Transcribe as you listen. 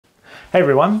Hey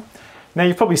everyone. Now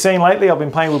you've probably seen lately I've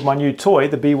been playing with my new toy,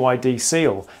 the BYD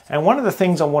Seal. And one of the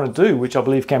things I want to do, which I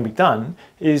believe can be done,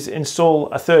 is install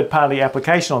a third-party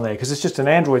application on there because it's just an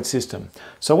Android system.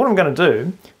 So what I'm going to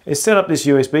do is set up this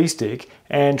USB stick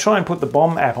and try and put the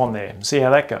BOM app on there and see how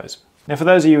that goes. Now for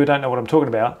those of you who don't know what I'm talking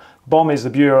about, BOM is the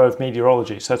Bureau of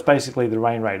Meteorology. So it's basically the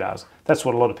rain radars. That's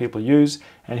what a lot of people use.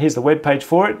 And here's the web page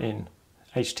for it in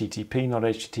HTTP, not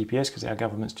HTTPS, because our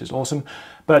government's just awesome.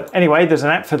 But anyway, there's an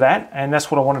app for that, and that's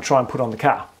what I want to try and put on the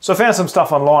car. So I found some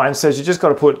stuff online. It says you just got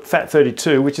to put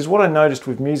FAT32, which is what I noticed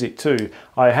with music too.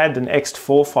 I had an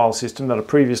ext4 file system that I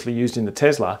previously used in the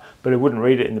Tesla, but it wouldn't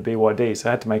read it in the BYD, so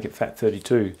I had to make it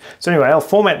FAT32. So anyway, I'll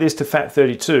format this to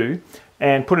FAT32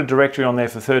 and put a directory on there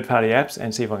for third-party apps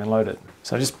and see if I can load it.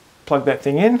 So just plug that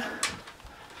thing in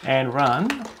and run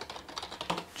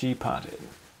gparted.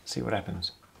 See what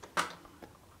happens.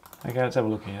 Okay, let's have a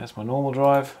look here. That's my normal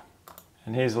drive,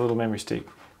 and here's a little memory stick.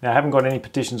 Now I haven't got any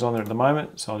partitions on there at the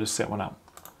moment, so I'll just set one up.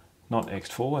 Not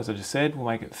ext4, as I just said, we'll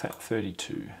make it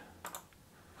FAT32.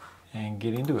 And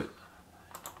get into it.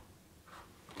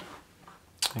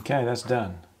 Okay, that's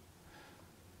done.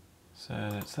 So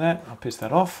that's that, I'll piss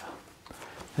that off.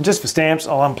 And just for stamps,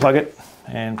 I'll unplug it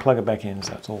and plug it back in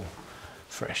so it's all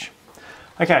fresh.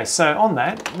 Okay, so on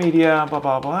that, media, blah,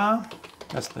 blah, blah,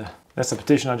 that's the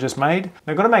partition I just made.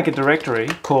 I've got to make a directory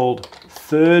called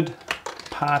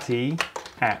third-party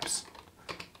apps,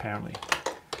 apparently.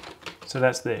 So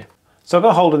that's there. So I've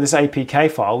got hold of this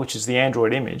APK file, which is the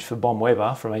Android image for BOM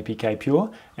Weber from APK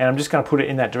Pure, and I'm just going to put it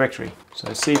in that directory. So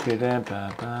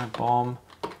cp BOM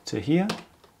to here.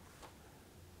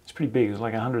 It's pretty big, it's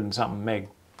like 100 and something meg.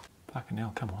 Fucking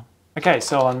hell, come on. Okay,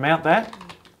 so I'll unmount that.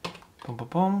 Boom, boom,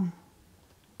 boom.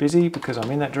 Busy because I'm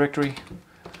in that directory.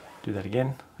 Do that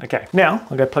again. Okay, now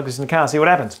I'll go plug this in the car and see what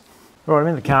happens. Right, I'm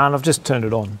in the car and I've just turned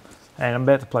it on. And I'm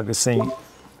about to plug this thing.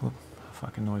 Whoop,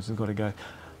 fucking noise has got to go.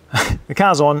 The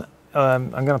car's on. I'm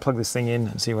going to plug this thing in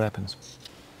and see what happens.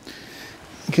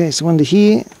 Okay, so under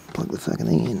here, plug the fucking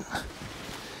thing in.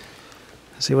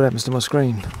 See what happens to my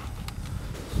screen.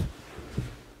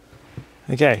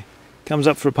 Okay, comes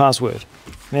up for a password.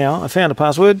 Now, I found a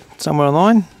password somewhere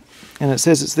online, and it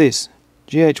says it's this,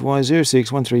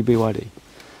 GHY0613BYD.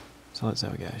 So let's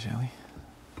have a go, shall we?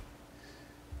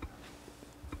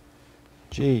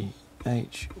 GHY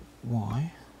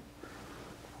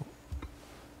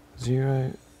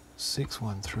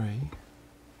 0613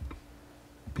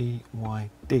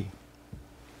 BYD.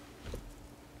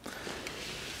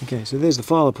 Okay, so there's the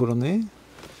file I put on there.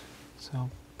 So I'll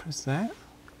press that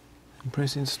and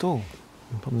press install.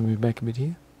 I'll probably move back a bit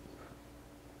here.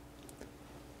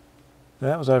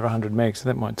 That was over 100 meg, so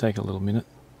that might take a little minute.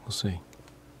 We'll see.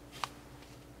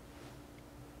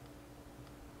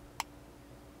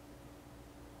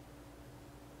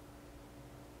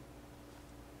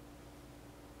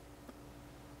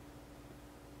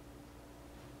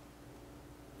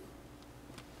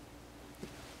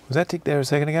 Was that tick there a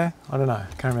second ago? I don't know,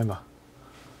 can't remember.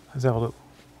 Let's have a look.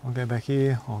 I'll go back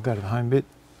here, I'll go to the home bit.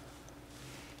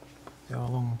 Go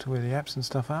along to where the apps and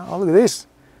stuff are. Oh, look at this!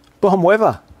 BOM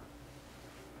Weber!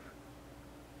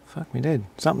 Fuck me dead.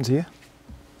 Something's here.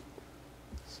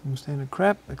 Some standard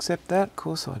crap, accept that, of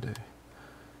course I do.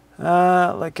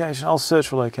 Location, I'll search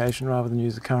for location rather than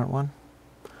use the current one.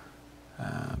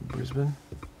 Brisbane.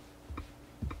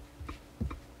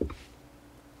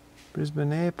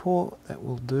 Brisbane Airport, that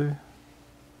will do.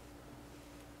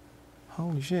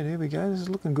 Holy shit, here we go, this is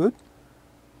looking good.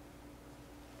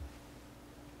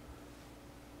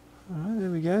 Alright, there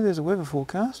we go, there's a weather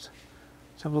forecast.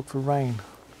 Let's have a look for rain.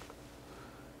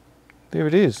 There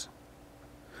it is.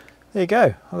 There you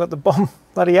go, I've got the BOM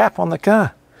bloody app on the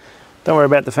car. Don't worry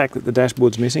about the fact that the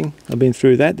dashboard's missing. I've been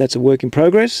through that, that's a work in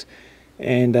progress.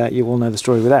 And you all know the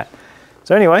story with that.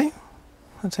 So anyway,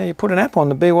 that's how you put an app on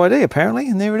the BYD apparently,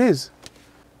 and there it is.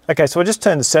 Okay, so I just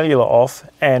turned the cellular off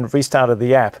and restarted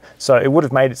the app. So it would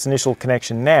have made its initial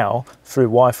connection now through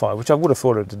Wi-Fi, which I would have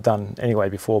thought it had done anyway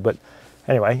before, but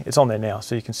anyway, it's on there now.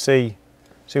 So you can see,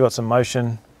 you've got some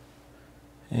motion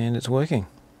and it's working.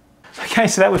 Okay,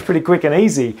 so that was pretty quick and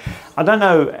easy. I don't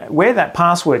know where that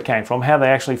password came from, how they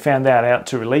actually found out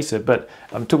to release it, but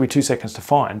it took me 2 seconds to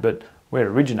find, but where it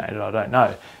originated, I don't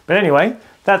know. But anyway,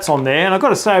 that's on there, and I've got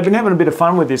to say, I've been having a bit of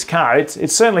fun with this car. It's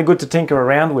certainly good to tinker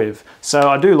around with, so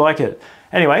I do like it.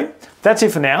 Anyway, that's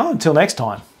it for now. Until next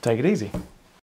time, take it easy.